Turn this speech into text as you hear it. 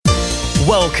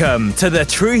Welcome to the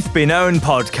Truth Be Known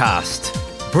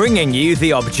podcast, bringing you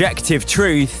the objective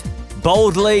truth,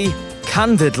 boldly,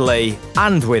 candidly,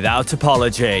 and without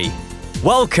apology.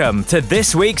 Welcome to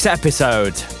this week's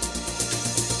episode.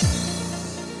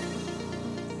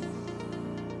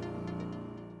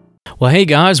 Well, hey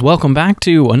guys, welcome back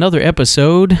to another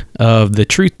episode of the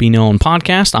Truth Be Known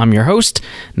podcast. I'm your host,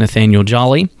 Nathaniel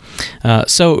Jolly.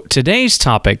 So today's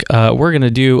topic, we're going to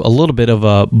do a little bit of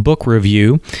a book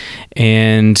review,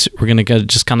 and we're going to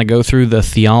just kind of go through the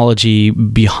theology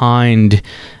behind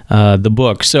the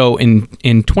book. So in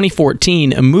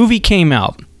 2014, a movie came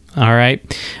out, all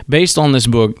right, based on this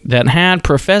book that had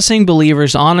professing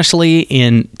believers honestly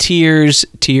in tears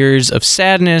of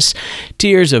sadness,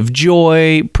 tears of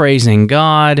joy, praising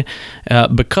God,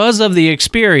 because of the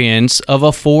experience of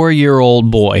a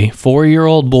 4-year-old boy,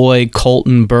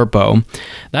 Colton Burpo.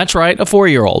 That's right, a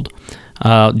 4-year-old.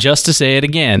 Just to say it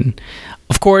again.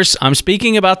 Of course, I'm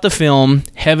speaking about the film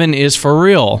Heaven is for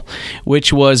Real,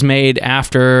 which was made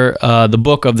after the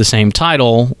book of the same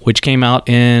title, which came out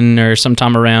in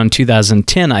sometime around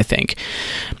 2010, I think.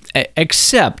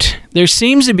 Except there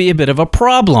seems to be a bit of a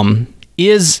problem.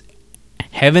 Is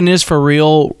Heaven is for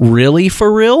Real really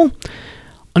for real?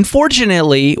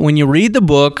 Unfortunately, when you read the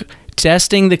book,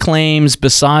 testing the claims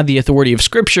beside the authority of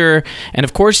Scripture, and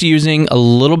of course using a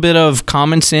little bit of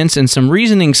common sense and some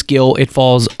reasoning skill, it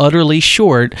falls utterly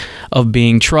short of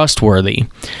being trustworthy.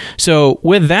 So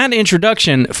with that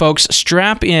introduction, folks,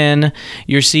 strap in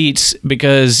your seats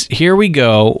because here we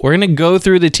go. We're going to go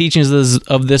through the teachings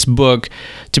of this book,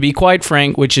 to be quite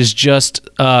frank, which is just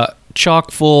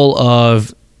chock full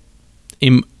of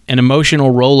an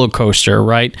emotional roller coaster,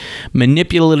 right?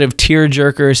 Manipulative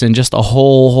tearjerkers and just a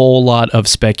whole lot of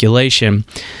speculation.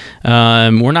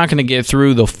 We're not going to get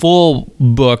through the full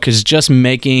book because just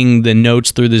making the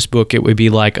notes through this book, it would be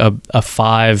like a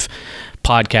 5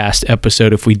 podcast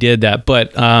episode if we did that.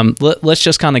 But let's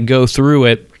just kind of go through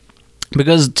it.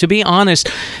 Because to be honest,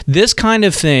 this kind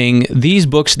of thing, these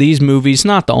books, these movies,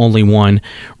 not the only one,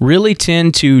 really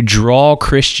tend to draw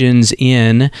Christians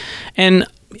in. And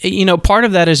you know, part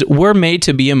of that is we're made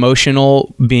to be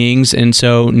emotional beings, and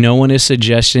so no one is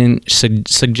suggesting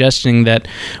that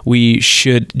we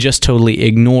should just totally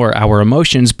ignore our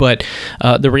emotions. But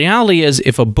the reality is,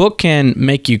 if a book can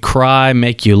make you cry,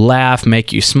 make you laugh,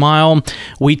 make you smile,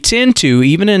 we tend to,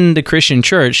 even in the Christian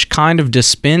church, kind of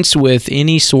dispense with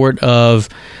any sort of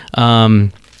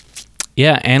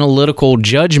analytical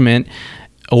judgment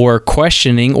or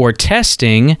questioning or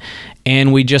testing,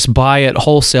 and we just buy it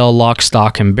wholesale, lock,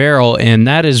 stock, and barrel, and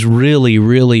that is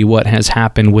really what has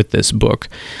happened with this book.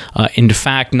 In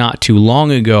fact, not too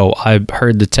long ago, I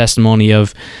heard the testimony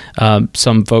of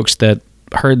some folks that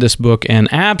heard this book and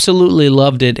absolutely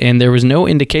loved it, and there was no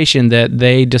indication that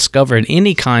they discovered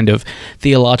any kind of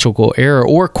theological error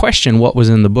or question what was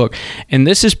in the book. And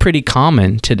this is pretty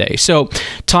common today. So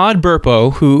Todd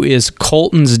Burpo, who is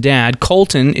Colton's dad,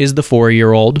 Colton is the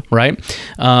 4-year-old, right?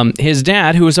 His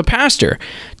dad, who is a pastor,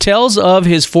 tells of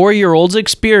his 4-year-old's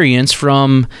experience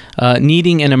from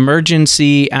needing an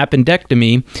emergency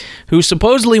appendectomy, who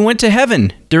supposedly went to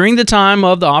heaven during the time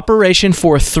of the operation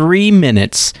for 3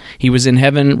 minutes. He was in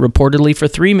heaven reportedly for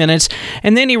 3 minutes,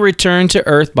 and then he returned to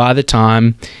earth by the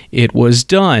time it was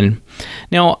done.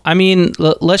 Now, I mean,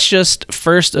 let's just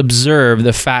first observe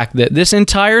the fact that this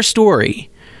entire story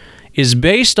is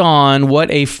based on what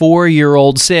a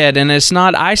 4-year-old said, and it's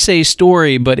not, I say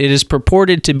story, but it is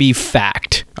purported to be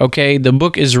fact, okay? The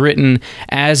book is written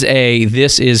as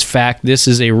this is fact, this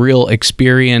is a real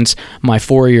experience my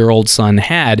 4-year-old son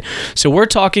had. So we're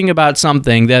talking about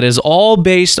something that is all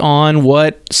based on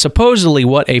supposedly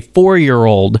what a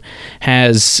 4-year-old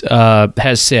has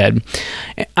said.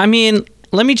 I mean,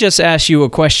 let me just ask you a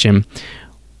question.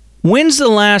 When's the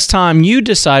last time you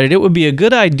decided it would be a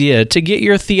good idea to get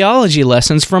your theology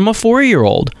lessons from a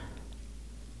 4-year-old?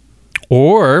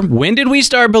 Or when did we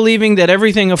start believing that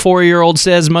everything a 4-year-old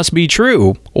says must be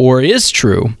true or is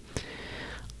true?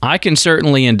 I can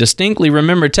certainly and distinctly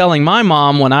remember telling my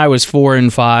mom when I was 4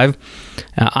 and 5.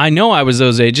 I know I was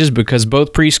those ages because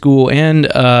both preschool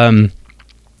and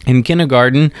in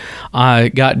kindergarten, I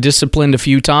got disciplined a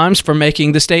few times for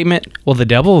making the statement, well, the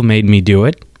devil made me do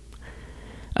it.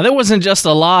 Now, that wasn't just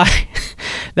a lie.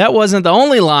 That wasn't the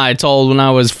only lie I told when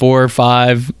I was 4,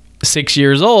 5, 6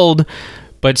 years old.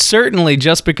 But certainly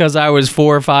just because I was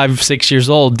 4, 5, 6 years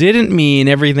old didn't mean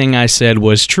everything I said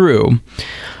was true.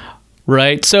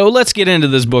 Right? So let's get into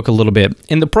this book a little bit.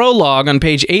 In the prologue on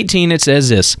page 18, it says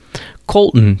this: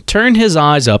 Colton turned his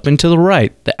eyes up and to the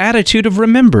right, the attitude of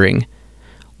remembering.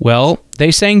 Well,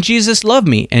 they sang Jesus Loved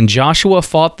Me, and Joshua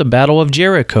fought the battle of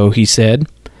Jericho, he said.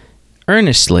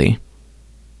 earnestly.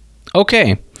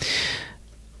 Okay.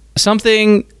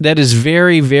 Something that is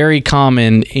very, very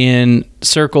common in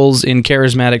circles, in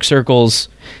charismatic circles,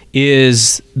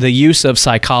 is the use of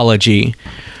psychology,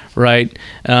 right?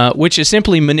 Which is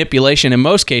simply manipulation in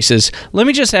most cases. Let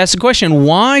me just ask the question,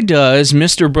 why does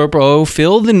Mr. Burpo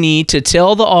feel the need to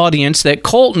tell the audience that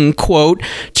Colton, quote,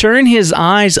 turn his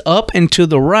eyes up and to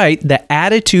the right, the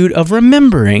attitude of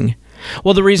remembering?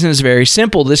 Well, the reason is very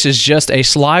simple. This is just a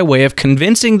sly way of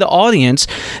convincing the audience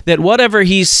that whatever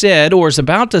he said or is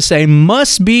about to say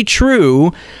must be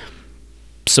true,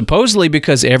 supposedly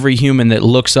because every human that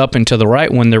looks up and to the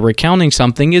right when they're recounting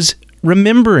something is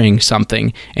remembering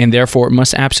something, and therefore it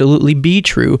must absolutely be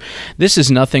true. This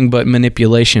is nothing but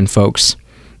manipulation, folks.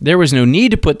 There was no need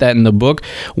to put that in the book.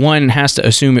 One has to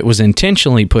assume it was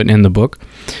intentionally put in the book.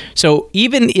 So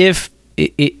even if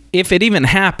it even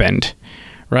happened,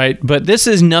 right? But this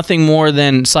is nothing more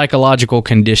than psychological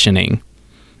conditioning.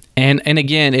 And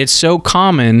again, it's so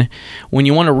common when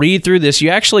you want to read through this, you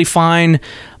actually find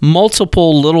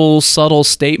multiple little subtle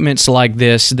statements like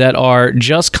this that are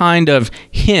just kind of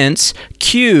hints,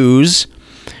 cues,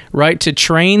 right, to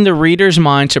train the reader's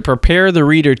mind, to prepare the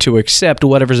reader to accept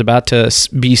whatever's about to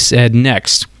be said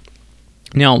next.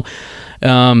 Now,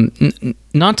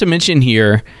 not to mention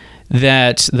here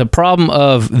that the problem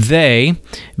of they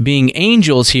being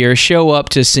angels here show up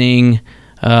to sing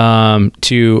to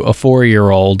a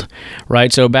 4-year-old,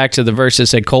 right? So back to the verse that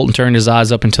said Colton turned his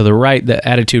eyes up and to the right, the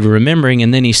attitude of remembering,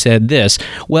 and then he said this,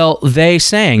 well, they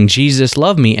sang, Jesus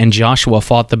loved me, and Joshua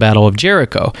fought the battle of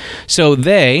Jericho. So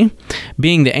they,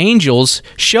 being the angels,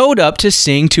 showed up to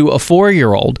sing to a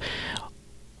 4-year-old.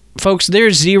 Folks,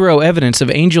 there's zero evidence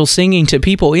of angels singing to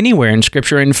people anywhere in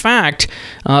Scripture. In fact,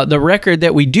 the record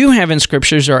that we do have in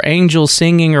Scriptures are angels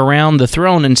singing around the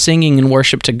throne and singing in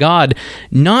worship to God,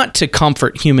 not to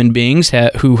comfort human beings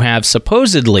who have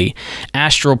supposedly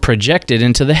astral projected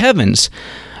into the heavens.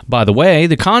 By the way,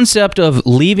 the concept of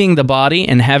leaving the body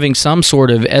and having some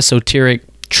sort of esoteric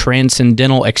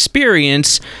transcendental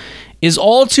experience is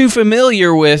all too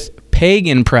familiar with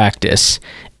pagan practice,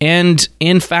 and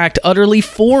in fact utterly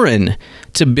foreign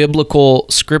to biblical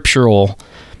scriptural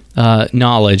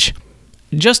knowledge.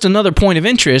 Just another point of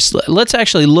interest, let's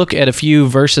actually look at a few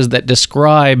verses that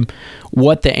describe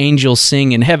what the angels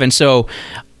sing in heaven. So,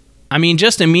 I mean,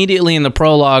 just immediately in the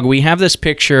prologue, we have this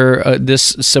picture,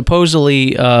 this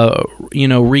supposedly,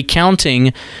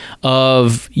 recounting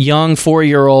of young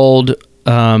 4-year-old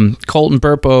Colton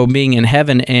Burpo being in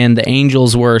heaven, and the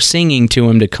angels were singing to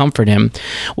him to comfort him.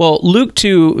 Well, Luke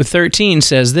 2:13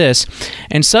 says this,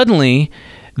 and suddenly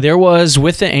there was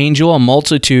with the angel a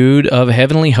multitude of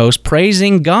heavenly hosts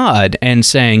praising God and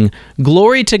saying,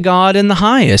 Glory to God in the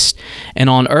highest, and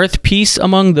on earth peace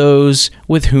among those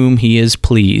with whom he is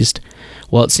pleased.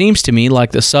 Well, it seems to me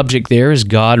like the subject there is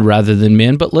God rather than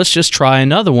men, but let's just try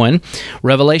another one.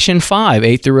 Revelation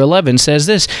 5:8-11 says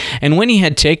this, and when he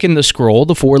had taken the scroll,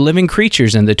 the 4 living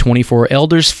creatures and the 24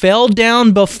 elders fell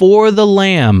down before the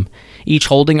Lamb, each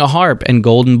holding a harp and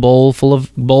golden bowls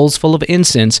full of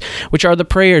incense, which are the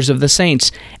prayers of the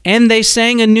saints. And they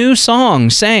sang a new song,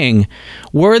 saying,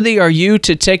 Worthy are you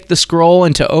to take the scroll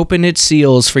and to open its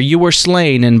seals, for you were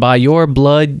slain, and by your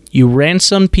blood you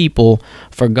ransomed people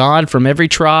for God from every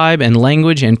tribe and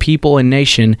language and people and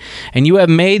nation, and you have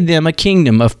made them a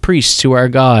kingdom of priests to our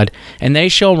God, and they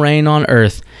shall reign on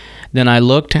earth. Then I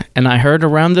looked, and I heard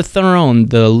around the throne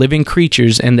the living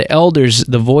creatures and the elders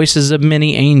the voices of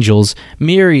many angels,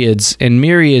 myriads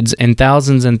and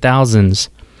thousands.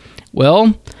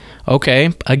 Well,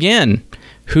 okay, again,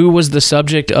 who was the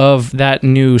subject of that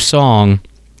new song,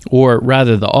 or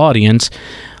rather the audience?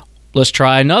 Let's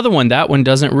try another one. That one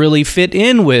doesn't really fit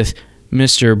in with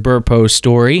Mr. Burpo's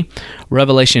story.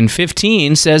 Revelation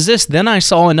 15 says this, Then I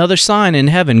saw another sign in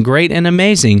heaven, great and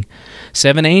amazing,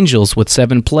 7 angels with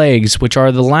 7 plagues, which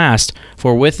are the last,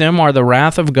 for with them are the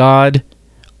wrath of God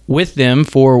with them,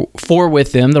 for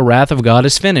with them the wrath of God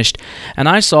is finished. And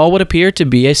I saw what appeared to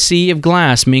be a sea of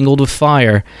glass mingled with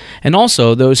fire, and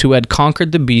also those who had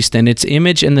conquered the beast and its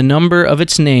image and the number of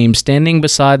its name, standing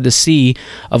beside the sea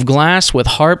of glass with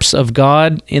harps of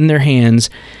God in their hands.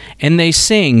 And they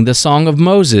sing the song of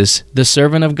Moses, the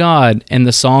servant of God, and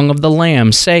the song of the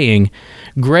Lamb, saying,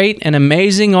 Great and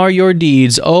amazing are your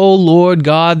deeds, O Lord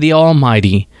God the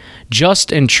Almighty.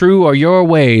 Just and true are your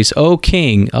ways, O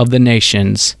King of the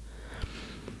nations.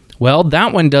 Well,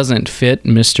 that one doesn't fit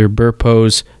Mr.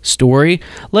 Burpo's story.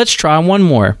 Let's try one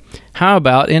more. How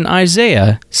about in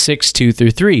Isaiah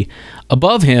 6:2-3?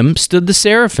 Above him stood the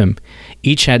seraphim.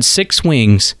 Each had 6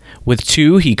 wings. With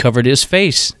 2 he covered his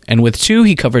face, and with 2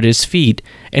 he covered his feet,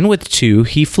 and with 2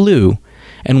 he flew.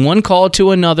 And one called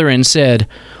to another and said,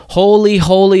 Holy,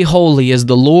 holy, holy is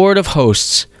the Lord of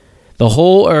hosts. The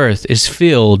whole earth is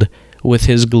filled with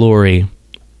his glory.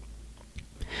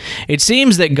 It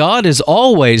seems that God is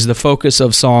always the focus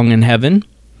of song in heaven,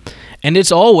 and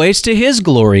it's always to his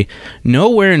glory.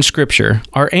 Nowhere in Scripture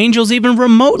are angels even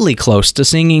remotely close to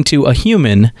singing to a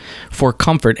human for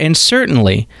comfort, and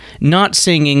certainly not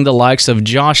singing the likes of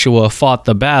Joshua fought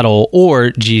the battle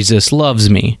or Jesus loves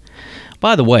me.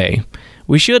 By the way,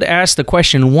 we should ask the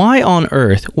question, why on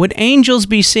earth would angels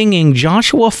be singing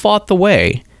Joshua fought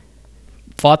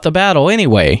the battle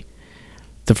anyway?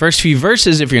 The first few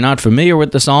verses, if you're not familiar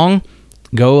with the song,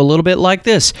 go a little bit like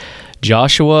this.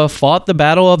 Joshua fought the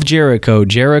battle of Jericho,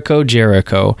 Jericho,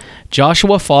 Jericho.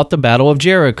 Joshua fought the battle of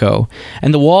Jericho,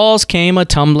 and the walls came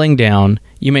a-tumbling down.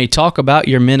 You may talk about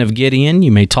your men of Gideon,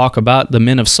 you may talk about the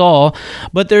men of Saul,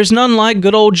 but there's none like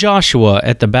good old Joshua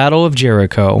at the battle of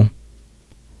Jericho.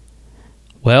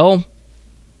 Well,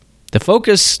 the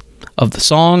focus of the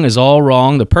song is all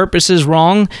wrong, the purpose is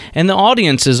wrong, and the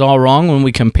audience is all wrong when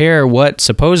we compare what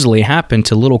supposedly happened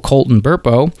to little Colton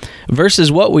Burpo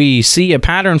versus what we see a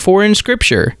pattern for in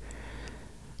Scripture.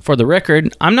 For the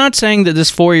record, I'm not saying that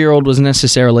this 4-year-old was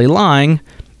necessarily lying.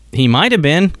 He might have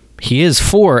been. He is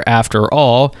 4 after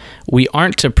all. We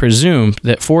aren't to presume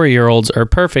that 4-year-olds are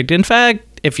perfect. In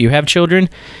fact, if you have children,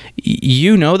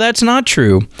 you know that's not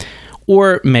true.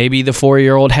 Or maybe the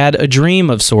 4-year-old had a dream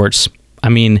of sorts. I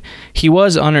mean, he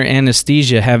was under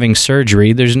anesthesia having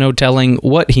surgery. There's no telling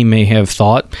what he may have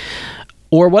thought.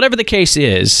 Or whatever the case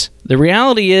is, the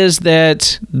reality is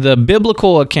that the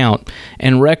biblical account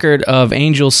and record of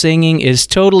angels singing is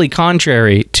totally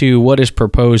contrary to what is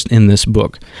proposed in this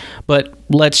book. But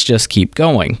let's just keep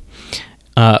going.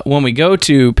 When we go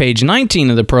to page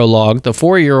 19 of the prologue, the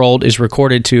 4-year-old is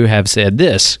recorded to have said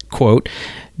this, quote,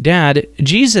 Dad,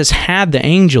 Jesus had the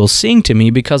angels sing to me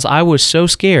because I was so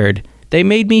scared. They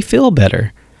made me feel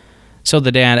better. So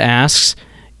the dad asks,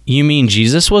 You mean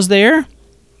Jesus was there?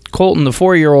 Colton, the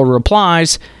 4-year-old,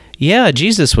 replies, Yeah,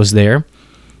 Jesus was there.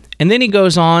 And then he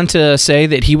goes on to say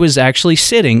that he was actually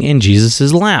sitting in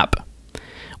Jesus' lap.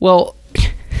 Well,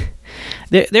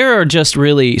 there are just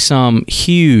really some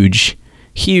huge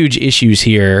issues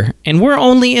here. And we're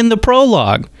only in the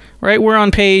prologue, right? We're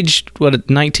on page,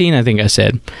 19, I think I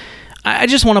said. I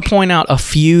just want to point out a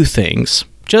few things.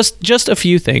 Just a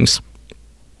few things.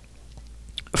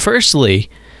 Firstly,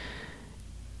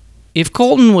 if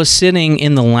Colton was sitting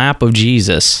in the lap of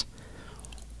Jesus,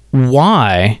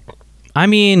 why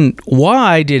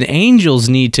did angels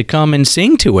need to come and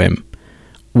sing to him?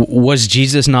 Was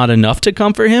Jesus not enough to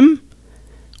comfort him?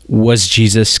 Was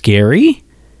Jesus scary?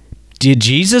 Did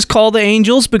Jesus call the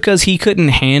angels because he couldn't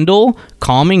handle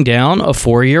calming down a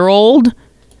 4-year-old?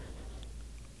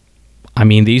 I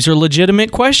mean, these are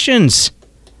legitimate questions.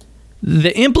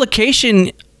 The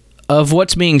implication of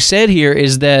what's being said here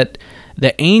is that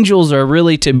the angels are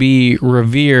really to be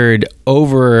revered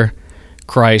over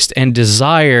Christ and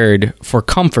desired for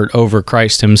comfort over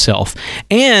Christ himself.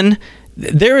 And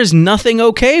there is nothing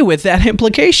okay with that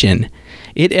implication.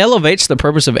 It elevates the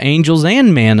purpose of angels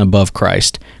and man above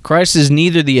Christ. Christ is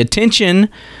neither the attention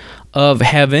of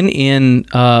heaven in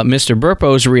Mr.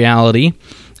 Burpo's reality,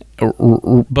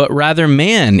 but rather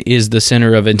man is the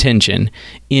center of attention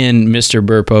in Mr.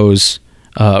 Burpo's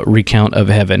recount of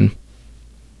heaven.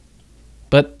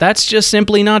 But that's just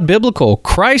simply not biblical.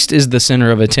 Christ is the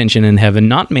center of attention in heaven,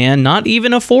 not man, not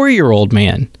even a 4-year-old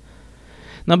man.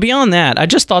 Now, beyond that, I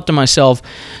just thought to myself,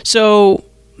 so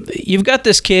you've got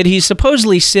this kid, he's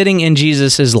supposedly sitting in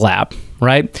Jesus' lap,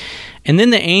 right? And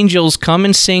then the angels come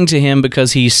and sing to him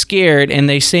because he's scared, and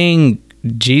they sing,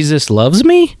 Jesus loves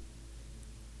me?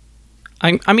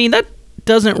 I mean, that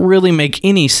doesn't really make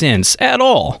any sense at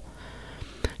all.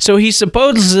 So he's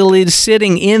supposedly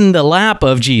sitting in the lap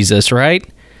of Jesus, right?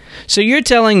 So you're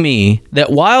telling me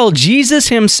that while Jesus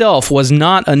himself was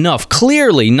not enough,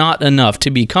 clearly not enough to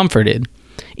be comforted,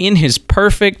 in his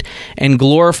perfect and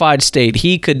glorified state,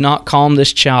 he could not calm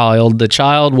this child. The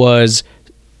child was,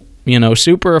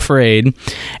 super afraid.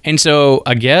 And so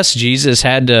I guess Jesus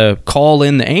had to call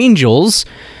in the angels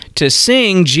to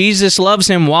sing Jesus loves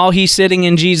him while he's sitting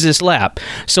in Jesus' lap.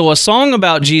 So a song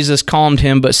about Jesus calmed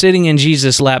him, but sitting in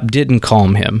Jesus' lap didn't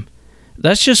calm him.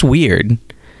 That's just weird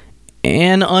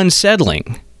and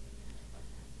unsettling.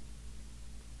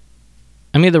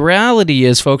 I mean, the reality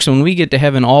is, folks, when we get to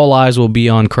heaven, all eyes will be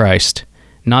on Christ.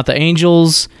 Not the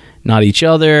angels, not each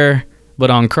other,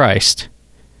 but on Christ.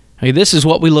 I mean, this is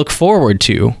what we look forward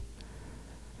to.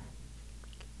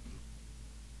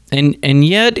 And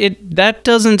yet, that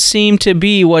doesn't seem to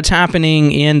be what's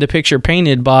happening in the picture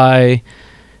painted by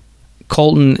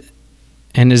Colton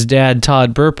and his dad,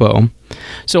 Todd Burpo.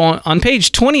 So on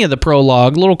page 20 of the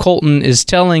prologue, little Colton is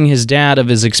telling his dad of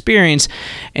his experience,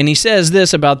 and he says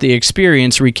this about the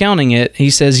experience, recounting it. He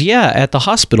says, "Yeah, at the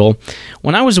hospital,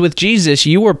 when I was with Jesus,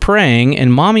 you were praying,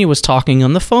 and Mommy was talking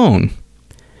on the phone."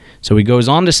 So he goes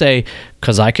on to say,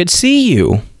 "'Cause I could see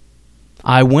you.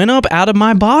 I went up out of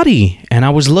my body, and I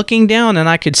was looking down, and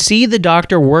I could see the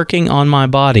doctor working on my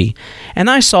body, and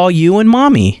I saw you and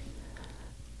Mommy."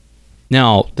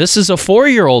 Now, this is a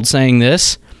 4-year-old saying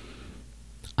this.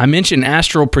 I mentioned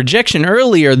astral projection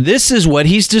earlier. This is what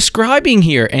he's describing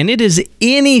here, and it is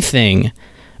anything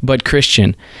but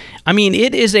Christian. I mean,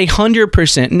 it is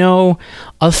 100%, no,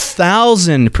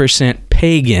 1,000%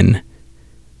 pagan.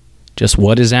 Just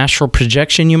what is astral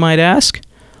projection, you might ask?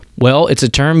 Well, it's a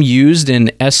term used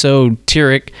in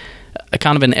esoteric,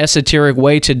 kind of an esoteric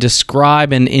way to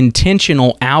describe an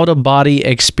intentional out-of-body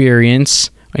experience,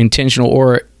 intentional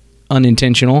or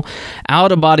unintentional,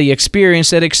 out-of-body experience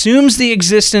that assumes the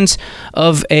existence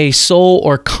of a soul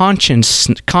or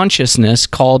consciousness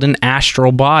called an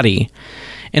astral body.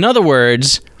 In other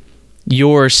words,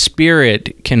 your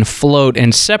spirit can float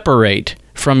and separate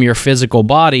from your physical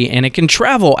body, and it can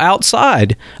travel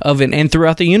outside of it and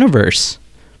throughout the universe.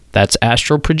 That's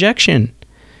astral projection.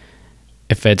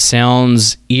 If it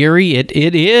sounds eerie, it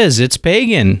is. It's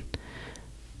pagan.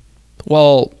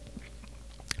 Well,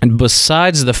 and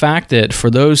besides the fact that for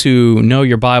those who know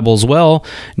your Bibles well,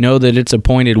 know that it's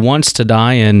appointed once to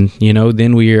die, and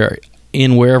then we are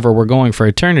in wherever we're going for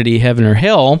eternity, heaven or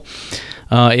hell.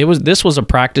 This was a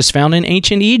practice found in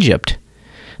ancient Egypt.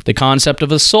 The concept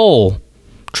of a soul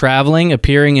traveling,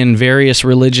 appearing in various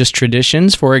religious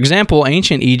traditions. For example,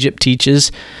 ancient Egypt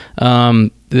teaches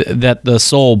that the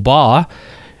soul Ba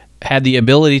had the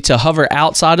ability to hover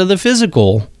outside of the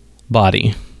physical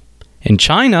body. In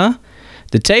China,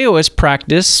 the Taoists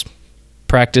practice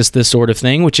this sort of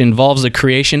thing, which involves the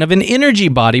creation of an energy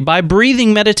body by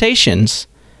breathing meditations,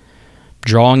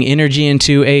 drawing energy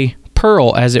into a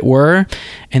pearl, as it were,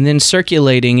 and then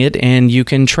circulating it, and you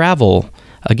can travel.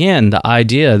 Again, the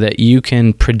idea that you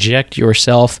can project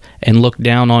yourself and look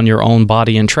down on your own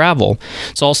body and travel.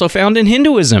 It's also found in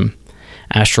Hinduism.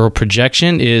 Astral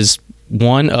projection is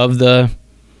one of the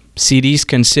CDs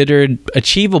considered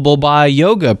achievable by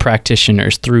yoga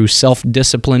practitioners through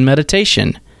self-discipline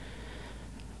meditation.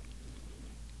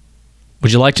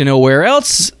 Would you like to know where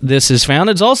else this is found?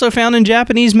 It's also found in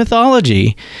Japanese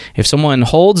mythology. If someone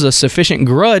holds a sufficient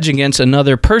grudge against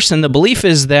another person, the belief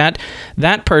is that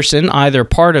that person, either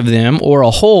part of them or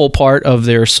a whole part of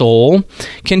their soul,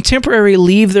 can temporarily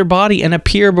leave their body and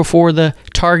appear before the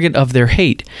target of their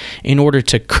hate in order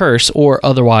to curse or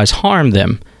otherwise harm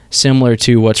them, similar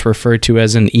to what's referred to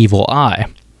as an evil eye.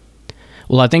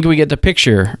 Well, I think we get the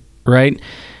picture, right?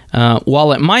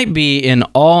 While it might be an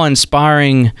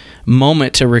awe-inspiring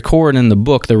moment to record in the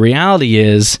book, the reality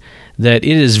is that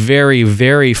it is very,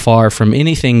 very far from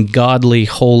anything godly,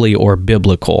 holy, or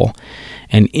biblical.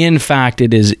 And in fact,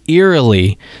 it is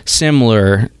eerily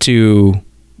similar to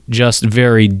just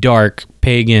very dark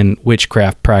pagan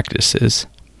witchcraft practices.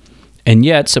 And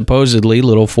yet, supposedly,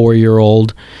 little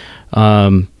 4-year-old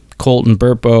Colton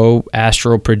Burpo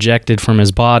astral projected from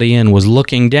his body and was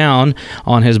looking down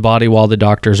on his body while the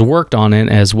doctors worked on it,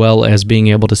 as well as being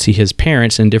able to see his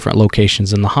parents in different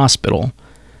locations in the hospital.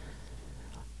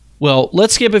 Well,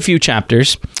 let's skip a few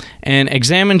chapters and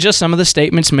examine just some of the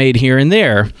statements made here and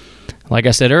there. Like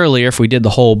I said earlier, if we did the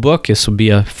whole book, this would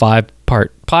be a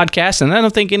 5-part podcast, and I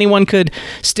don't think anyone could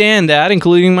stand that,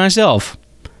 including myself.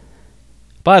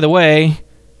 By the way,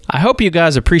 I hope you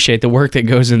guys appreciate the work that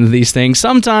goes into these things.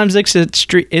 Sometimes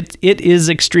it is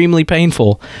extremely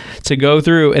painful to go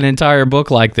through an entire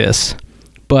book like this.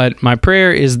 But my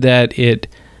prayer is that it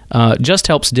just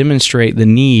helps demonstrate the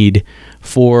need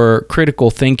for critical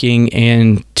thinking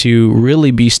and to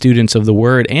really be students of the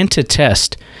Word and to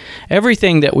test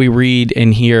everything that we read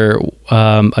and hear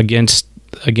against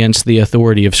the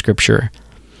authority of Scripture.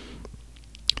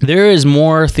 There is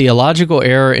more theological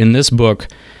error in this book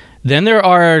than there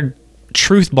are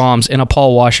truth bombs in a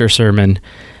Paul Washer sermon,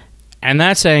 and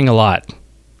that's saying a lot.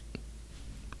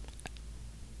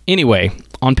 Anyway,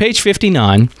 on page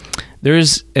 59,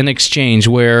 there's an exchange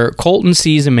where Colton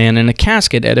sees a man in a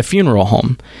casket at a funeral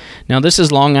home. Now, this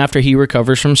is long after he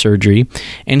recovers from surgery,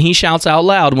 and he shouts out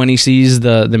loud when he sees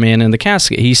the man in the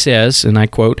casket. He says, and I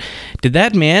quote, "Did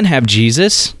that man have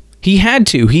Jesus? He had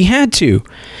to. He had to.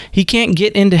 He can't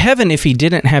get into heaven if he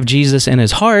didn't have Jesus in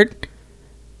his heart."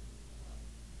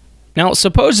 Now,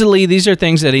 supposedly, these are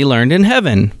things that he learned in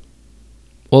heaven.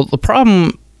 Well, the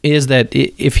problem is that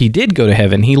if he did go to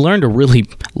heaven, he learned a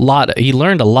lot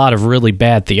of really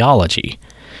bad theology.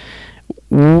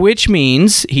 which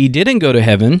means he didn't go to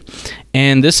heaven,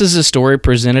 and this is a story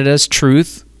presented as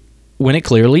truth when it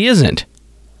clearly isn't.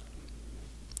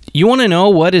 You want to know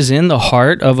what is in the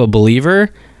heart of a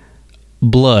believer?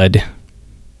 Blood.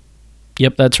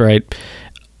 Yep, that's right.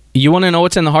 You want to know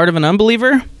what's in the heart of an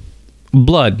unbeliever?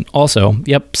 Blood, also.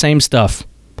 Yep, same stuff.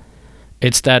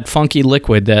 It's that funky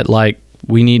liquid that, like,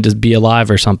 we need to be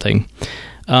alive or something.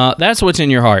 That's what's in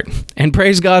your heart. And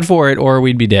praise God for it, or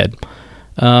we'd be dead.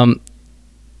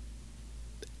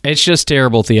 It's just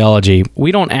terrible theology.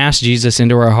 We don't ask Jesus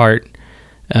into our heart.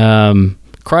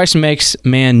 Christ makes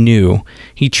man new.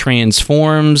 He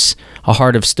transforms a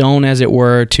heart of stone, as it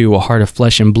were, to a heart of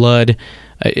flesh and blood.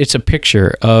 It's a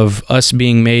picture of us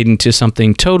being made into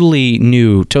something totally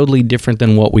new, totally different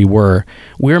than what we were.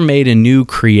 We're made a new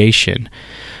creation.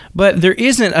 But there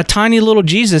isn't a tiny little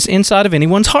Jesus inside of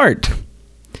anyone's heart.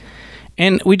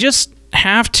 And we just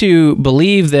have to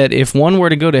believe that if one were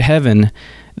to go to heaven,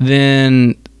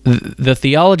 then the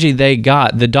theology they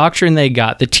got, the doctrine they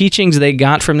got, the teachings they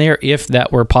got from there, if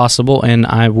that were possible, and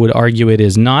I would argue it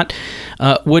is not,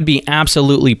 would be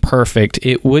absolutely perfect.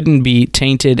 It wouldn't be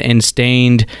tainted and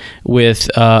stained with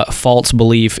false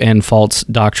belief and false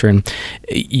doctrine.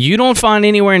 You don't find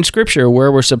anywhere in Scripture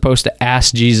where we're supposed to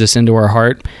ask Jesus into our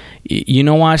heart. You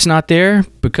know why it's not there?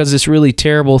 Because it's really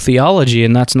terrible theology,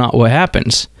 and that's not what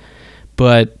happens.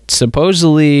 But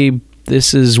supposedly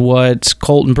this is what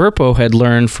Colton Burpo had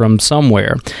learned from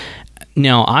somewhere.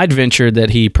 Now, I'd venture that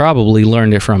he probably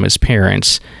learned it from his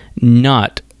parents,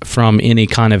 not from any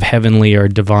kind of heavenly or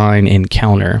divine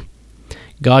encounter.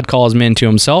 God calls men to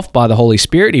himself by the Holy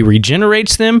Spirit. He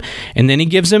regenerates them, and then he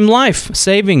gives them life,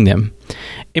 saving them.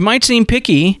 It might seem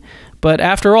picky, but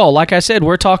after all, like I said,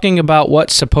 we're talking about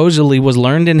what supposedly was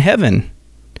learned in heaven.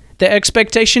 The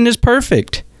expectation is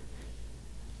perfect.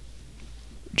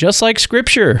 Just like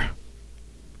Scripture.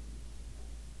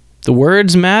 The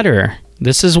words matter.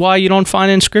 This is why you don't find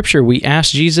in Scripture we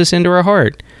ask Jesus into our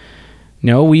heart.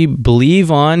 No, we believe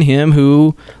on him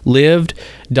who lived,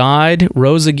 died,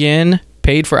 rose again,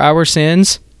 paid for our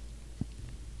sins.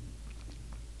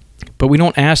 But we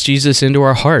don't ask Jesus into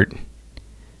our heart.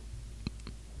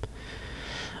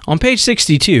 On page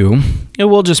 62, and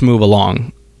we'll just move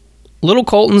along. Little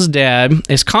Colton's dad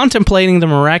is contemplating the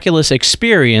miraculous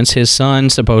experience his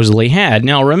son supposedly had.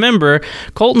 Now, remember,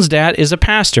 Colton's dad is a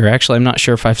pastor. Actually, I'm not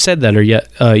sure if I've said that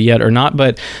yet or not,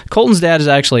 but Colton's dad is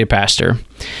actually a pastor.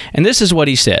 And this is what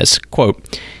he says,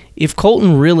 quote, "If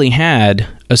Colton really had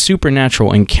a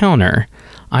supernatural encounter,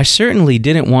 I certainly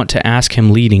didn't want to ask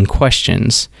him leading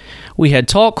questions. We had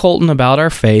taught Colton about our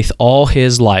faith all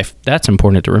his life." That's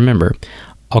important to remember.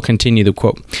 I'll continue the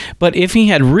quote. "But if he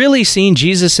had really seen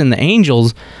Jesus and the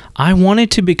angels, I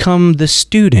wanted to become the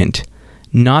student,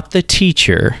 not the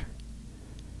teacher."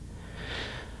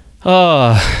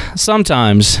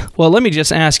 Sometimes. Well, let me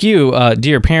just ask you,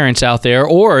 dear parents out there,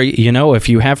 or, if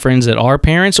you have friends that are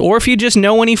parents, or if you just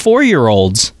know any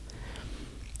 4-year-olds,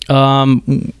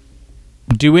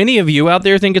 do any of you out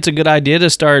there think it's a good idea to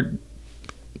start,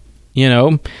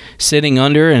 sitting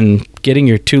under and getting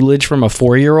your tutelage from a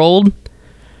 4-year-old?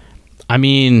 I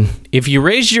mean, if you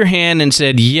raised your hand and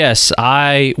said, yes,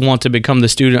 I want to become the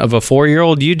student of a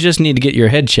 4-year-old, you just need to get your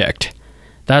head checked.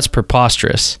 That's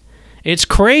preposterous. It's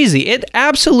crazy. It's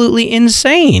absolutely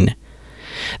insane.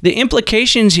 The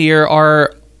implications here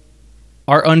are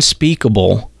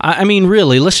unspeakable. I mean,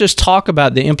 really, let's just talk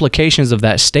about the implications of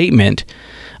that statement.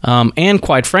 And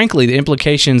quite frankly, the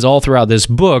implications all throughout this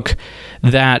book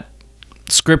that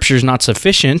Scripture's not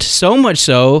sufficient, so much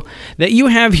so that you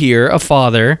have here a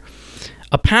father,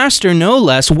 a pastor no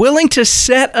less, willing to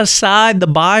set aside the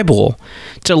Bible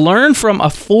to learn from a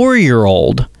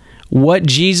 4-year-old what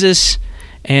Jesus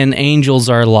and angels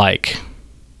are like.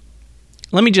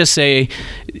 Let me just say,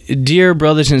 dear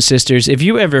brothers and sisters, if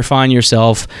you ever find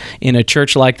yourself in a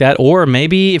church like that, or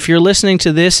maybe if you're listening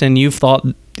to this and you've thought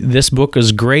this book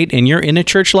is great and you're in a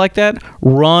church like that,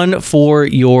 run for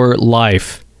your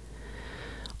life.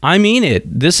 I mean it.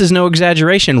 This is no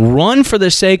exaggeration. Run for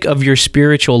the sake of your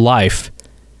spiritual life.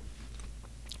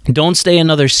 Don't stay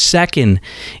another second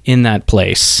in that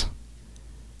place.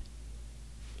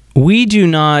 We do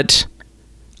not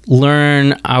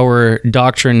learn our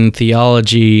doctrine and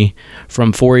theology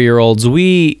from 4-year-olds.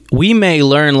 We may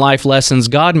learn life lessons.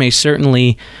 God may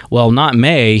certainly, well, not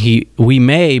may, we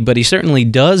may, but he certainly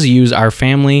does use our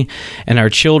family and our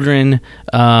children,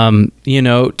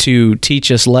 to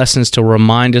teach us lessons, to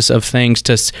remind us of things,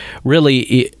 to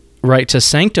really, right, to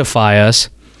sanctify us.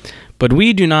 But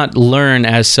we do not learn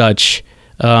as such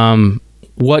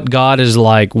what God is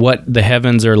like, what the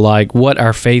heavens are like, what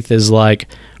our faith is like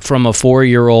from a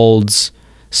 4-year-old's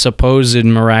supposed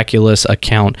miraculous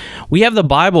account. We have the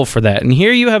Bible for that. And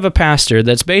here you have a pastor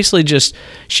that's basically just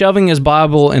shoving his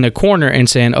Bible in a corner and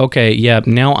saying, okay, yeah,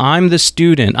 now I'm the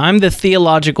student. I'm the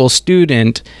theological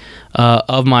student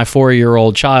of my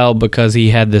 4-year-old child because he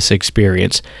had this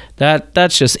experience.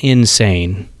 That's just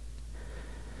insane.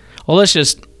 Well, let's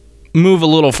just move a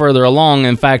little further along.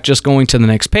 In fact, just going to the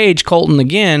next page, Colton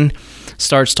again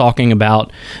starts talking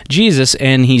about Jesus,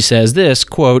 and he says this,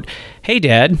 quote, "Hey,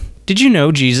 Dad, did you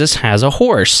know Jesus has a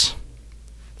horse?"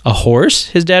 "A horse?"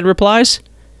 his dad replies.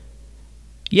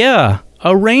 "Yeah,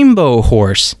 a rainbow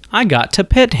horse. I got to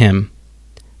pet him.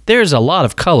 There's a lot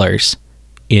of colors,"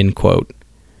 end quote.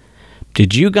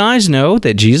 Did you guys know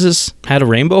that Jesus had a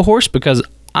rainbow horse? Because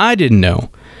I didn't know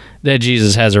that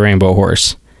Jesus has a rainbow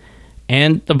horse.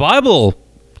 And the Bible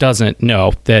doesn't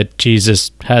know that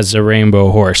Jesus has a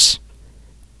rainbow horse.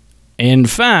 In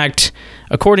fact,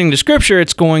 according to Scripture,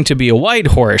 it's going to be a white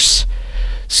horse.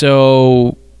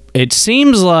 So it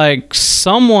seems like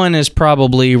someone is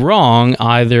probably wrong.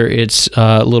 Either it's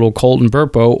little Colton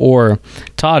Burpo or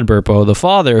Todd Burpo, the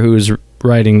father who's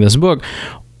writing this book,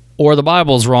 or the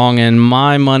Bible's wrong, and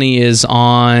my money is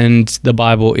on the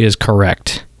Bible is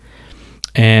correct.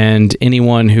 And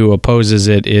anyone who opposes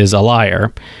it is a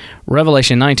liar.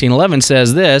 Revelation 19:11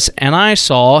 says this, "And I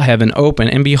saw heaven open,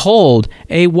 and behold,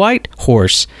 a white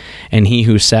horse, and he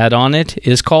who sat on it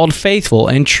is called Faithful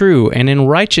and True, and in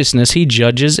righteousness he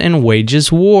judges and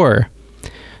wages war."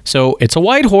 So it's a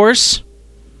white horse,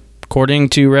 according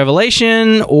to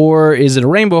Revelation, or is it a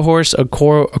rainbow horse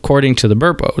according to the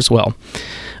Burpos? Well,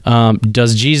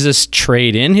 does Jesus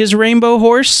trade in his rainbow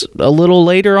horse a little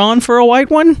later on for a white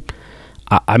one?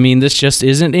 I mean, this just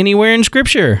isn't anywhere in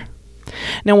Scripture.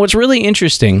 Now, what's really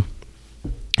interesting,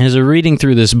 as I'm reading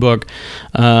through this book,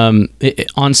 on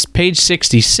page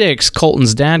 66,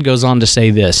 Colton's dad goes on to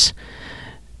say this,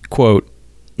 quote,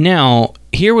 "Now,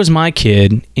 here was my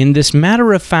kid in this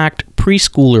matter-of-fact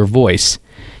preschooler voice,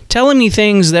 telling me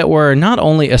things that were not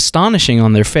only astonishing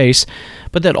on their face,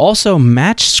 but that also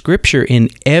matched Scripture in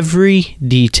every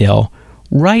detail,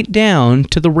 right down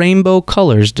to the rainbow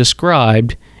colors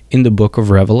described in the book of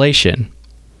Revelation."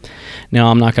 Now,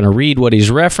 I'm not going to read what he's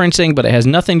referencing, but it has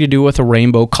nothing to do with a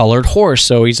rainbow-colored horse,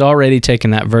 so he's already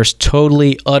taken that verse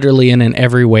totally, utterly, and in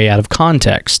every way out of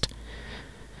context.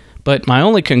 But my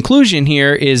only conclusion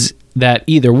here is that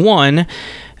either one,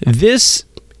 this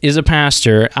is a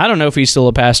pastor. I don't know if he's still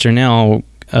a pastor now.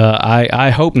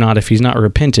 I hope not if he's not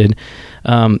repented.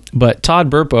 But Todd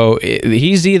Burpo,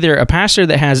 he's either a pastor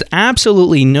that has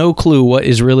absolutely no clue what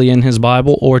is really in his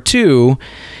Bible, or two,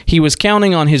 he was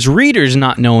counting on his readers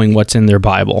not knowing what's in their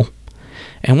Bible.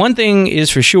 And one thing is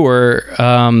for sure,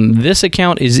 this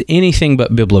account is anything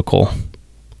but biblical.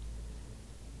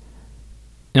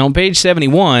 Now, on page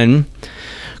 71,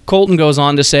 Colton goes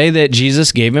on to say that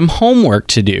Jesus gave him homework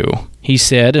to do. He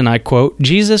said, and I quote,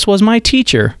 "Jesus was my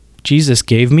teacher. Jesus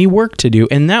gave me work to do,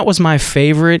 and that was my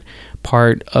favorite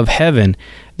part of heaven.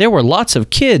 There were lots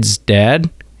of kids, Dad,"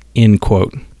 end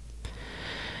quote.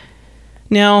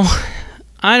 Now,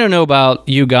 I don't know about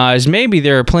you guys. Maybe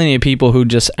there are plenty of people who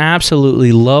just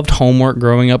absolutely loved homework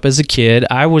growing up as a kid.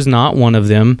 I was not one of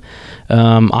them.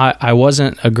 I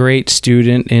wasn't a great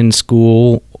student in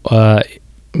school, or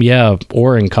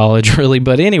in college, really.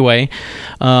 But anyway,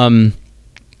 I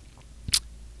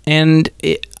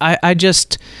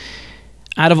just,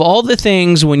 out of all the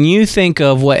things, when you think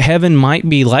of what heaven might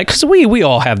be like, because we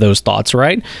all have those thoughts,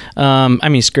 right?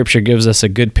 Scripture gives us a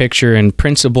good picture and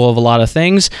principle of a lot of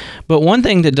things, but one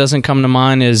thing that doesn't come to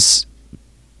mind is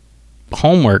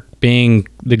homework being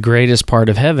the greatest part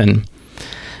of heaven.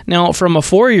 Now, from a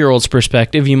 4-year-old's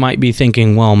perspective, you might be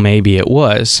thinking, well, maybe it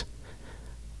was.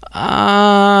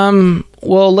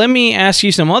 Well, let me ask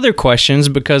you some other questions,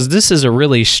 because this is a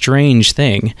really strange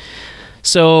thing.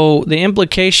 So the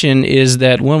implication is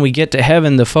that when we get to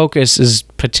heaven, the focus is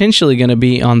potentially going to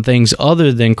be on things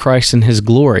other than Christ and his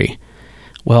glory.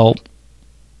 Well,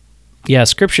 yeah,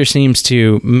 Scripture seems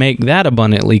to make that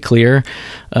abundantly clear.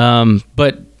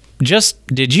 But just,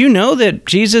 did you know that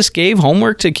Jesus gave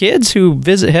homework to kids who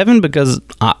visit heaven? Because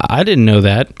I didn't know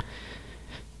that.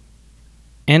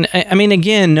 And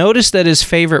again, notice that his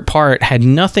favorite part had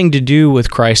nothing to do with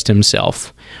Christ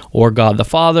himself, or God the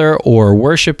Father, or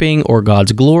worshiping, or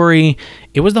God's glory.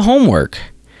 It was the homework.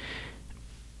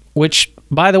 Which,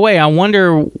 by the way, I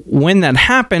wonder when that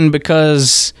happened,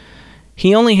 because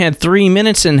he only had 3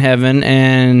 minutes in heaven,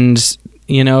 and,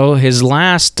 his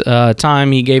last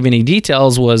time he gave any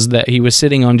details was that he was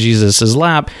sitting on Jesus'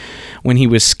 lap when he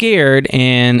was scared,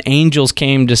 and angels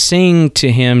came to sing to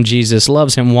him, "Jesus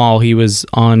loves him," while he was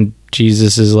on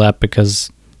Jesus' lap, because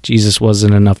Jesus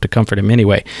wasn't enough to comfort him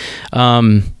anyway.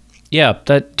 Yeah,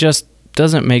 that just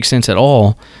doesn't make sense at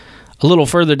all. A little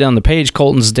further down the page,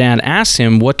 Colton's dad asks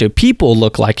him, what do people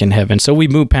look like in heaven? So we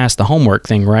move past the homework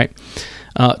thing, right?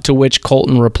 To which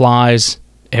Colton replies,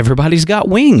 everybody's got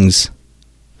wings.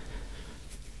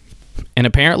 And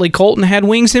apparently Colton had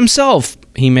wings himself.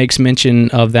 He makes mention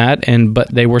of that,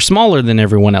 but they were smaller than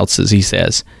everyone else's, he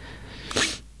says.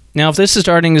 Now, if this is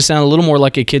starting to sound a little more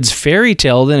like a kid's fairy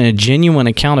tale than a genuine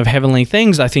account of heavenly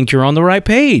things, I think you're on the right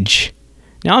page.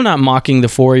 Now, I'm not mocking the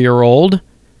 4-year-old.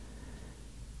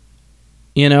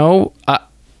 You know,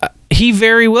 he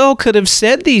very well could have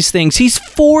said these things. He's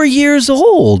 4 years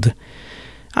old.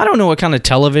 I don't know what kind of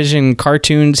television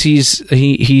cartoons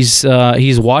he's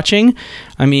watching.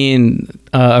 I mean,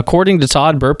 according to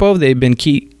Todd Burpo, they've been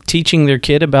teaching their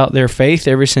kid about their faith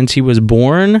ever since he was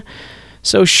born.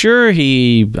 So sure,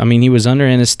 he was under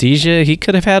anesthesia. He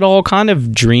could have had all kind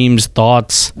of dreams,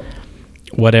 thoughts,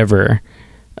 whatever.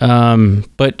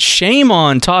 But shame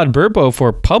on Todd Burpo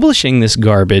for publishing this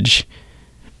garbage.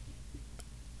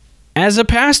 As a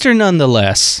pastor,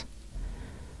 nonetheless.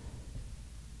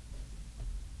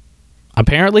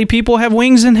 Apparently, people have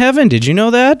wings in heaven. Did you know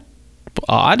that?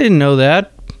 I didn't know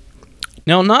that.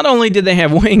 Now, not only did they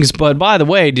have wings, but by the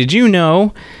way, did you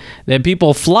know that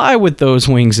people fly with those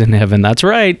wings in heaven? That's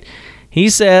right. He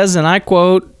says, and I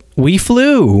quote, "We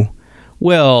flew."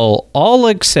 Well, all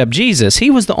except Jesus.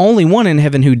 He was the only one in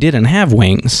heaven who didn't have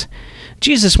wings.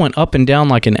 Jesus went up and down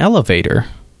like an elevator.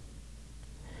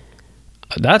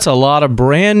 That's a lot of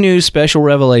brand new special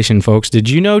revelation, folks. Did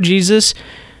you know Jesus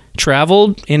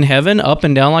traveled in heaven up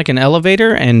and down like an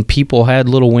elevator and people had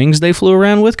little wings they flew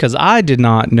around with? Because I did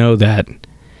not know that.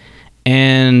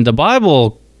 And the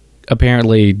Bible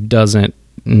apparently doesn't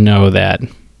know that.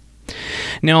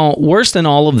 Now, worse than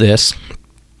all of this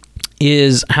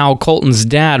is how Colton's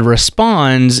dad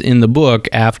responds in the book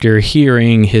after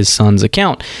hearing his son's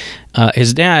account.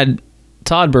 His dad,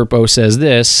 Todd Burpo, says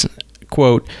this,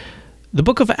 quote, "The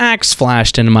book of Acts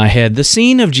flashed into my head, the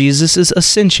scene of Jesus'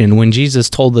 ascension when Jesus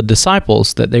told the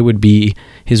disciples that they would be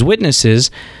his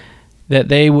witnesses, that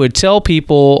they would tell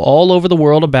people all over the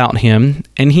world about him.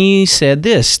 And he said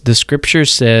this, the scripture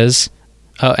says,"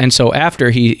 and so after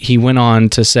he went on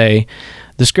to say,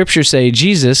 "The scriptures say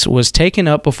Jesus was taken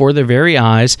up before their very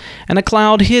eyes, and a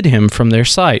cloud hid him from their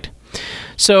sight."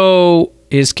 So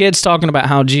his kid's talking about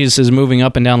how Jesus is moving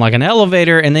up and down like an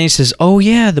elevator, and then he says, oh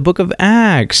yeah, the book of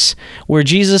Acts, where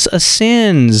Jesus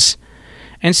ascends.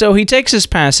 And so he takes this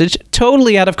passage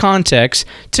totally out of context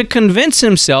to convince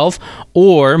himself,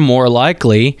 or more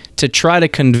likely, to try to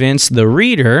convince the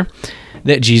reader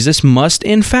that Jesus must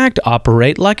in fact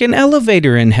operate like an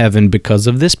elevator in heaven because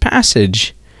of this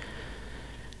passage.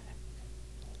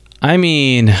 I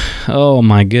mean, oh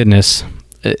my goodness.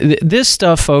 This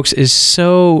stuff, folks, is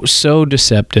so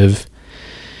deceptive.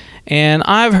 And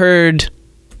I've heard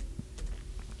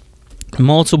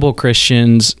multiple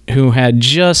Christians who had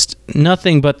just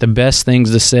nothing but the best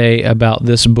things to say about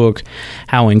this book,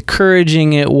 how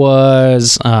encouraging it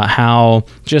was, how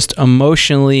just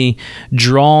emotionally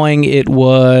drawing it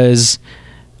was,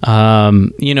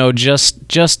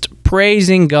 just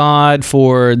praising God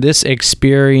for this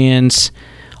experience.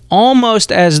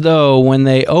 Almost as though when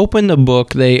they opened the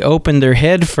book, they opened their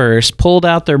head first, pulled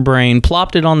out their brain,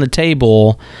 plopped it on the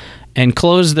table, and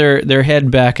closed their head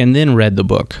back and then read the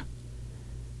book.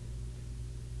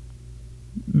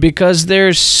 Because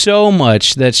there's so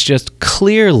much that's just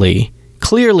clearly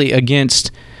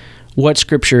against what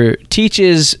Scripture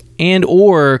teaches and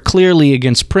or clearly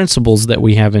against principles that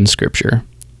we have in Scripture.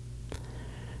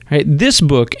 Right? This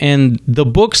book and the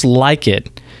books like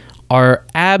it are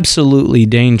absolutely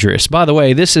dangerous. By the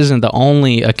way, this isn't the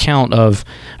only account of,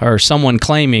 or someone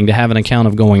claiming to have an account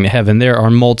of going to heaven. There are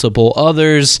multiple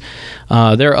others.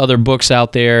 There are other books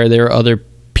out there. There are other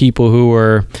people who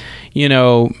are,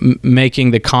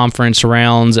 making the conference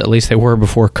rounds. At least they were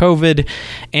before COVID.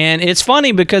 And it's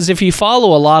funny because if you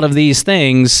follow a lot of these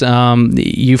things,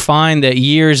 you find that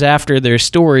years after their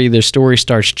story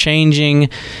starts changing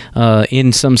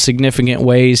in some significant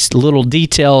ways. Little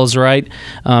details, right,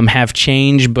 have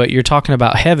changed, but you're talking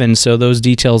about heaven, so those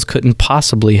details couldn't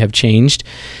possibly have changed.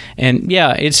 And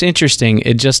yeah, it's interesting.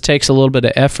 It just takes a little bit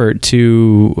of effort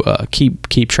to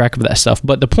keep track of that stuff.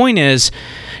 But the point is,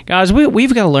 guys,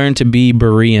 we've got to learn to be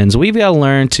Bereans. We've got to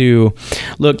learn to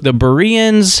look. The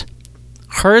Bereans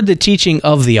heard the teaching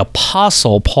of the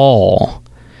Apostle Paul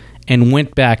and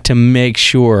went back to make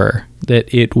sure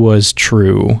that it was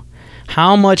true.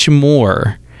 How much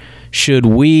more should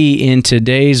we in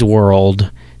today's world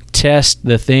test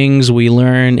the things we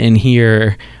learn and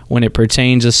hear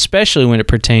especially when it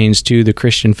pertains to the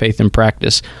Christian faith and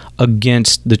practice,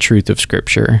 against the truth of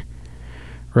Scripture,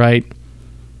 right?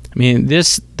 I mean,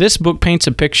 this book paints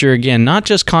a picture, again, not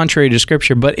just contrary to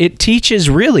Scripture, but it teaches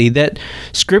really that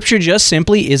Scripture just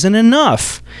simply isn't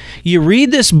enough. You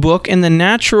read this book, and the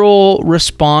natural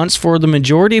response for the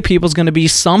majority of people is going to be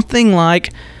something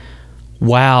like,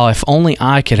 wow, if only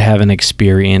I could have an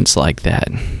experience like that.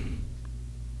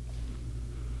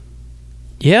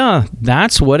 Yeah,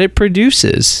 that's what it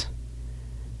produces.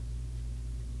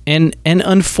 And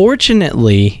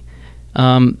unfortunately,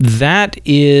 that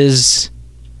is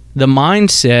the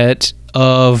mindset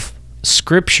of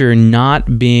Scripture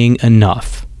not being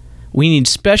enough. We need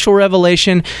special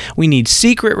revelation, we need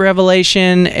secret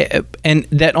revelation, and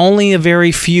that only a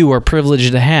very few are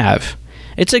privileged to have.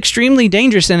 It's extremely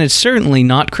dangerous, and it's certainly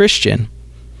not Christian.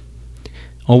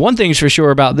 Well, one thing's for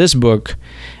sure about this book,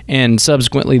 and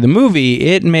subsequently the movie,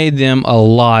 it made them a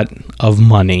lot of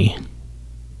money.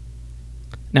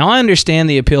 Now, I understand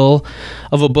the appeal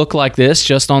of a book like this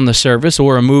just on the surface,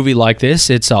 or a movie like this.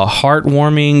 It's a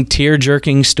heartwarming,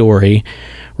 tear-jerking story,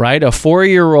 right? A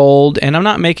 4-year-old, and I'm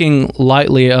not making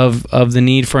lightly of the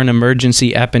need for an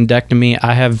emergency appendectomy.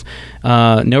 I have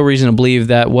no reason to believe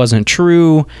that wasn't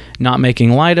true, not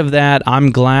making light of that.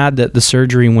 I'm glad that the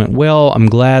surgery went well. I'm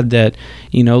glad that,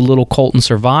 little Colton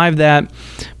survived that.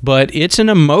 But it's an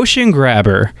emotion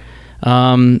grabber.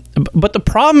 But the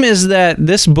problem is that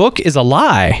this book is a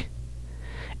lie.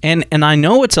 And I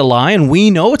know it's a lie, and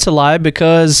we know it's a lie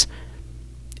because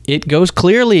it goes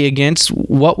clearly against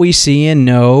what we see and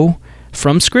know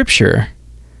from Scripture.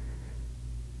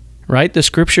 Right? The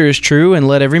Scripture is true, and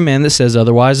let every man that says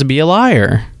otherwise be a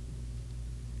liar.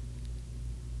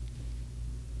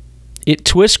 It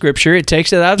twists Scripture, it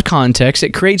takes it out of context,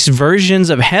 it creates versions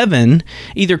of heaven,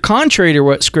 either contrary to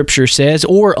what Scripture says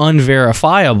or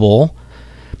unverifiable.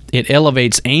 It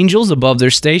elevates angels above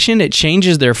their station, it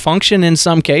changes their function in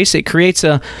some case, it creates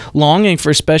a longing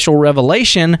for special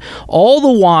revelation. All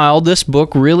the while, this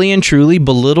book really and truly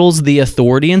belittles the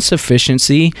authority and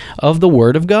sufficiency of the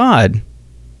Word of God.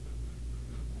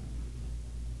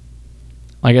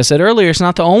 Like I said earlier, it's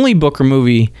not the only book or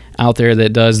movie out there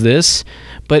that does this,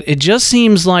 but it just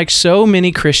seems like so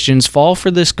many Christians fall for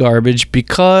this garbage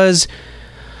because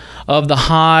of the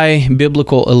high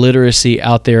biblical illiteracy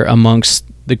out there amongst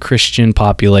the Christian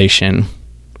population.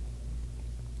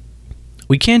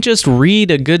 We can't just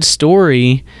read a good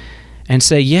story and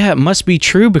say, yeah, it must be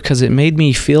true because it made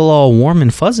me feel all warm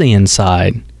and fuzzy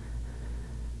inside.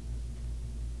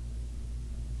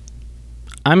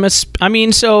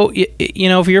 So,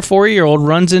 if your 4-year-old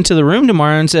runs into the room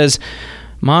tomorrow and says,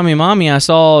 Mommy, I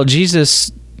saw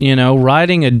Jesus,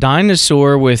 riding a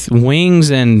dinosaur with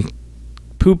wings and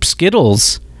poop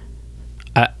Skittles.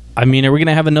 Are we going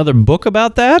to have another book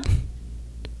about that?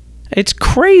 It's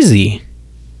crazy.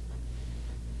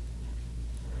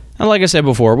 And like I said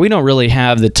before, we don't really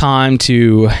have the time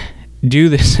to do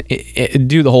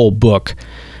the whole book.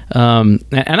 And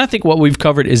I think what we've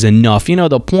covered is enough.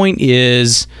 The point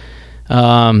is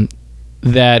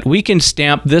that we can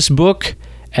stamp this book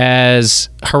as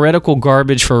heretical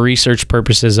garbage for research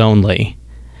purposes only.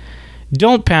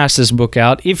 Don't pass this book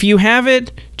out. If you have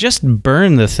it, just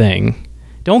burn the thing.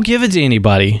 Don't give it to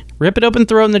anybody. Rip it up and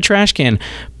throw it in the trash can.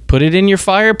 Put it in your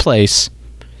fireplace.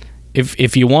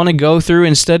 If you want to go through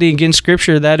and study against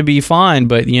Scripture, that'd be fine,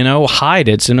 but, hide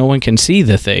it so no one can see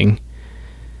the thing.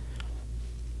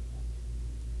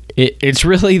 It's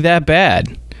really that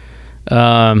bad.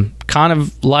 Kind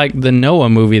of like the Noah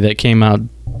movie that came out,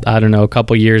 a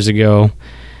couple years ago.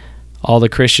 All the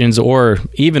Christians, or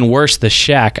even worse, The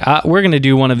Shack. We're going to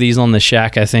do one of these on The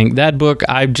Shack, I think. That book,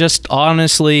 I just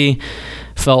honestly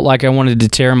felt like I wanted to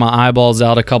tear my eyeballs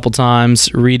out a couple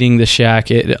times reading The Shack.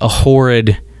 A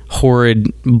horrid,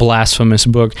 blasphemous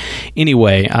book.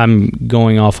 Anyway, I'm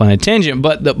going off on a tangent,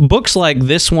 but the books like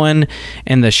this one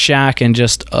and The Shack and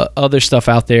just other stuff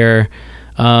out there,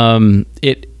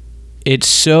 it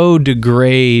so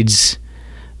degrades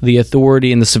the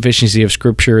authority and the sufficiency of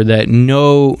Scripture that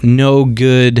no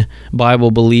good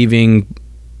Bible-believing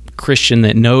Christian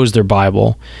that knows their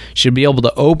Bible should be able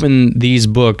to open these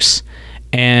books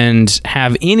and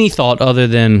have any thought other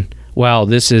than, wow,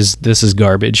 this is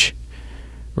garbage,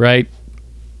 right?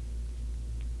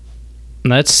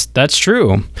 That's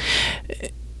true.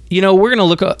 we're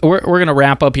gonna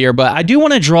wrap up here, but I do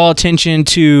want to draw attention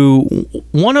to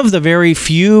one of the very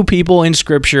few people in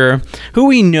Scripture who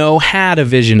we know had a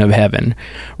vision of heaven,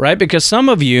 right? Because some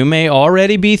of you may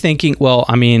already be thinking, well,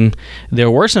 I mean,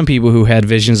 there were some people who had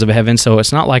visions of heaven, so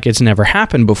it's not like it's never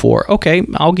happened before. Okay,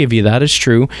 I'll give you that. It's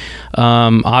true.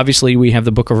 Obviously, we have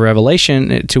the book of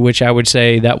Revelation, to which I would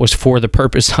say that was for the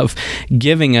purpose of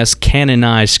giving us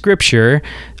canonized Scripture.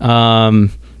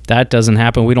 That doesn't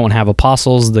happen. We don't have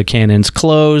apostles. The canon's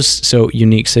closed, so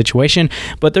unique situation.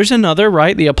 But there's another,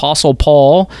 right? The Apostle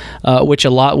Paul, which a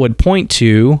lot would point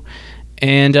to.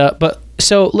 And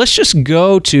so let's just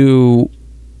go to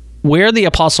where the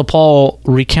Apostle Paul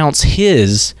recounts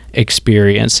his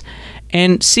experience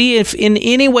and see if in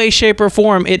any way, shape, or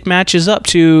form it matches up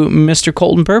to Mr.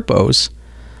 Colton Burpo's.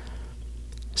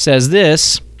 Says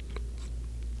this: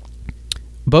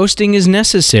 boasting is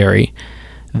necessary,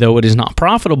 though it is not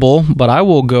profitable, but I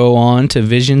will go on to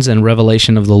visions and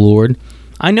revelation of the Lord.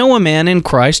 I know a man in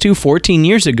Christ who 14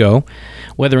 years ago,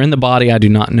 whether in the body I do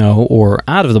not know, or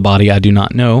out of the body I do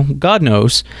not know, God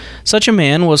knows, such a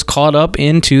man was caught up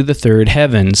into the third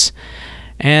heavens.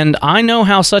 And I know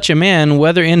how such a man,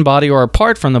 whether in body or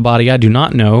apart from the body I do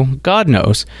not know, God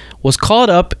knows, was caught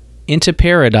up into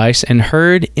paradise and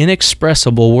heard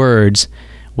inexpressible words,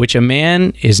 which a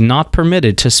man is not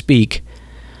permitted to speak.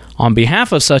 On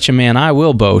behalf of such a man I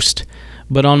will boast,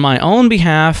 but on my own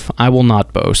behalf I will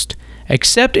not boast,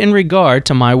 except in regard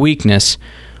to my weakness.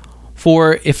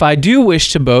 For if I do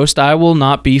wish to boast, I will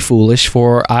not be foolish,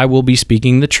 for I will be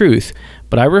speaking the truth.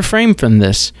 But I refrain from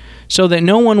this, so that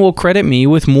no one will credit me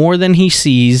with more than he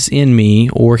sees in me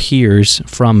or hears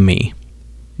from me.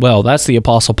 Well, that's the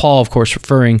Apostle Paul, of course,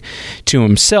 referring to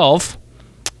himself.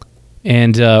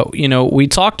 And, we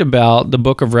talked about the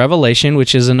book of Revelation,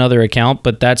 which is another account,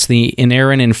 but that's the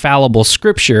inerrant, infallible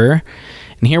Scripture.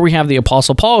 And here we have the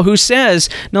Apostle Paul who says,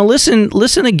 now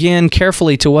listen again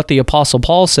carefully to what the Apostle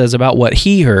Paul says about what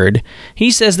he heard.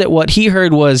 He says that what he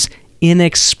heard was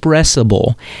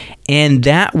inexpressible, and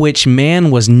that which man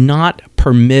was not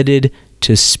permitted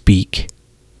to speak.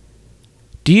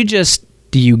 Do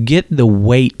you get the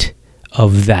weight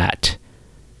of that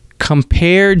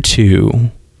compared to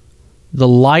the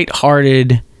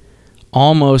lighthearted,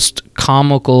 almost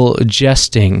comical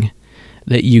jesting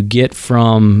that you get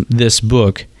from this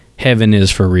book, Heaven is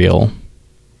for Real,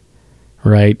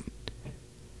 right?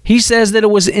 He says that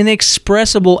it was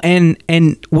inexpressible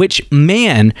and which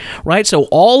man, right? So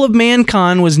all of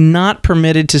mankind was not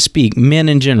permitted to speak, men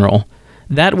in general.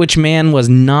 That which man was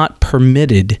not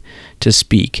permitted to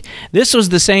speak. This was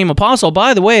the same apostle,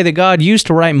 by the way, that God used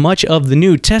to write much of the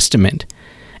New Testament.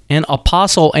 An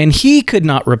apostle, and he could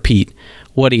not repeat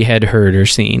what he had heard or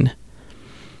seen.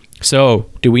 So,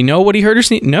 do we know what he heard or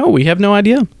seen? No, we have no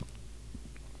idea.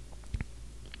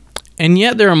 And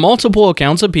yet there are multiple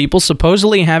accounts of people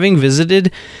supposedly having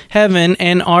visited heaven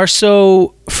and are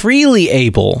so freely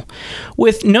able,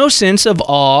 with no sense of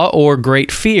awe or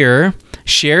great fear,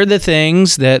 share the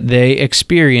things that they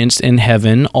experienced in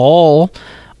heaven, all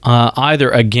either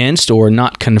against or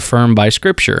not confirmed by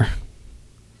Scripture.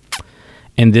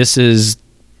 And this is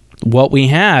what we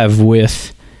have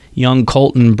with young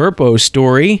Colton Burpo's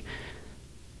story.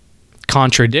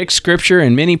 Contradicts Scripture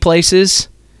in many places.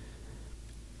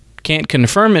 Can't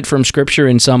confirm it from Scripture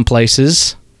in some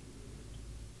places.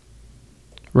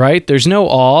 Right? There's no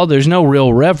awe. There's no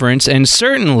real reverence. And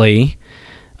certainly,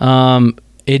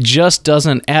 it just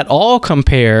doesn't at all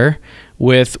compare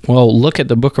with, well, look at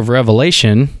the book of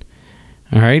Revelation,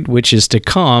 all right, which is to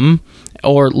come,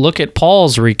 or look at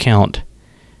Paul's recount.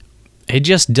 It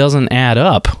just doesn't add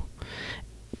up.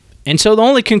 And so the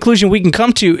only conclusion we can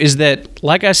come to is that,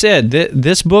 like I said,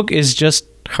 this book is just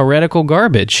heretical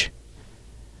garbage.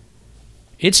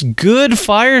 It's good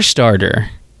fire starter.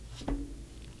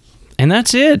 And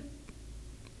that's it.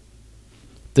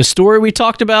 The story we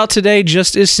talked about today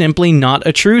just is simply not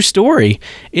a true story.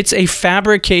 It's a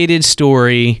fabricated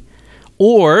story,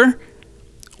 or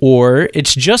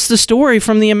it's just the story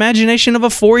from the imagination of a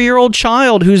 4-year-old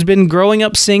child who's been growing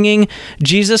up singing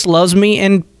Jesus Loves Me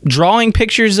and drawing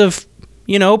pictures of,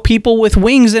 people with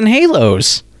wings and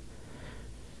halos.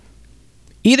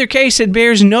 Either case, it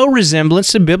bears no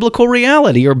resemblance to biblical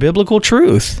reality or biblical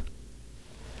truth.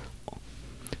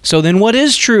 So then what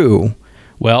is true?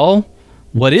 Well,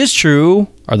 what is true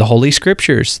are the Holy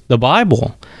Scriptures, the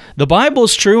Bible. The Bible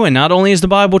is true, and not only is the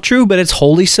Bible true, but it's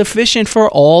wholly sufficient for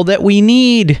all that we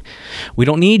need. We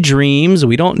don't need dreams.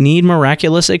 We don't need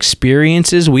miraculous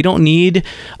experiences. We don't need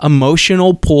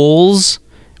emotional pulls.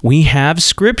 We have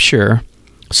Scripture.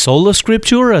 Sola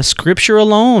Scriptura, Scripture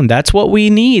alone. That's what we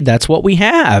need. That's what we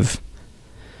have.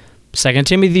 2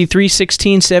 Timothy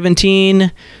 3:16,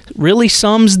 17 really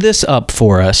sums this up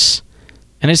for us.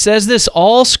 And it says this: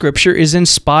 all Scripture is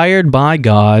inspired by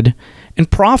God and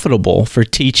profitable for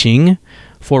teaching,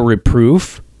 for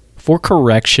reproof, for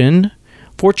correction,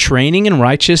 for training in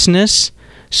righteousness,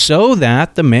 so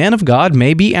that the man of God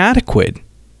may be adequate,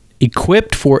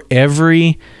 equipped for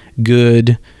every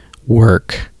good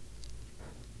work.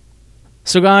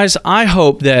 So guys, I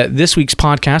hope that this week's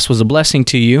podcast was a blessing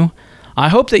to you. I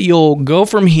hope that you'll go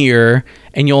from here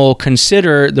and you'll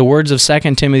consider the words of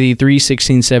 2 Timothy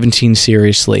 3:16, 17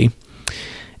 seriously.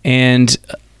 And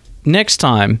next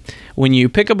time, when you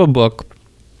pick up a book,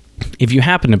 if you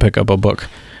happen to pick up a book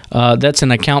that's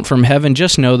an account from heaven,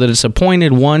 just know that it's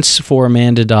appointed once for a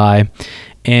man to die,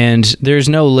 and there's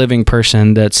no living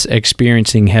person that's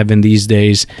experiencing heaven these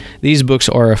days. These books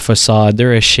are a facade.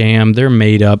 They're a sham. They're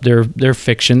made up. They're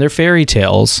fiction. They're fairy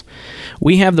tales.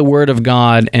 We have the Word of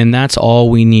God, and that's all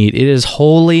we need. It is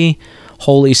wholly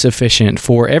sufficient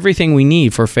for everything we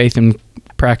need for faith and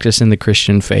practice in the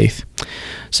Christian faith.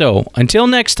 So, until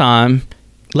next time,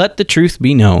 let the truth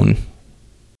be known.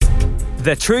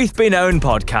 The Truth Be Known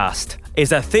podcast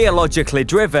is a theologically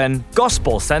driven,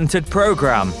 gospel-centered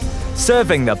program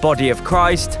serving the body of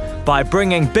Christ by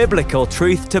bringing biblical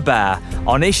truth to bear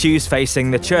on issues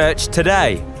facing the church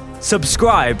today.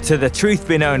 Subscribe to the Truth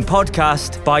Be Known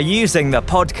podcast by using the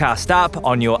podcast app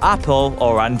on your Apple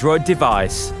or Android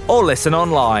device, or listen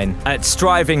online at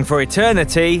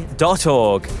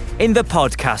strivingforeternity.org in the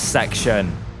podcast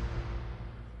section.